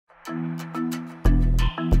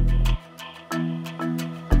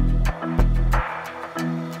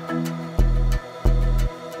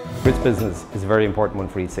Grit's business is a very important one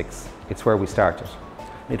for E6. It's where we started.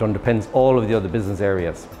 It underpins all of the other business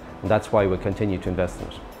areas, and that's why we'll continue to invest in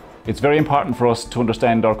it. It's very important for us to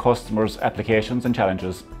understand our customers' applications and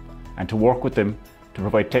challenges, and to work with them to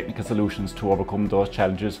provide technical solutions to overcome those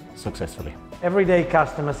challenges successfully. Everyday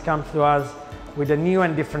customers come to us with a new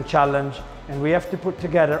and different challenge, and we have to put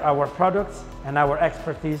together our products and our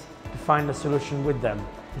expertise to find a solution with them.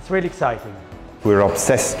 It's really exciting. We're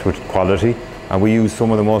obsessed with quality, and we use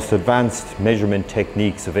some of the most advanced measurement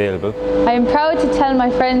techniques available. I am proud to tell my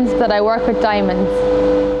friends that I work with diamonds.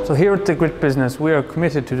 So here at the Grit business, we are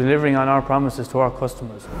committed to delivering on our promises to our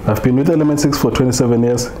customers. I've been with Element 6 for 27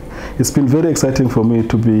 years. It's been very exciting for me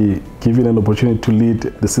to be given an opportunity to lead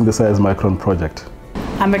the Synthesize Micron project.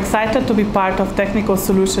 I'm excited to be part of technical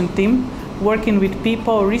solution team, working with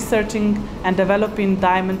people researching and developing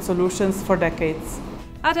diamond solutions for decades.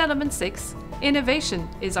 At Element 6, innovation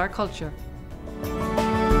is our culture.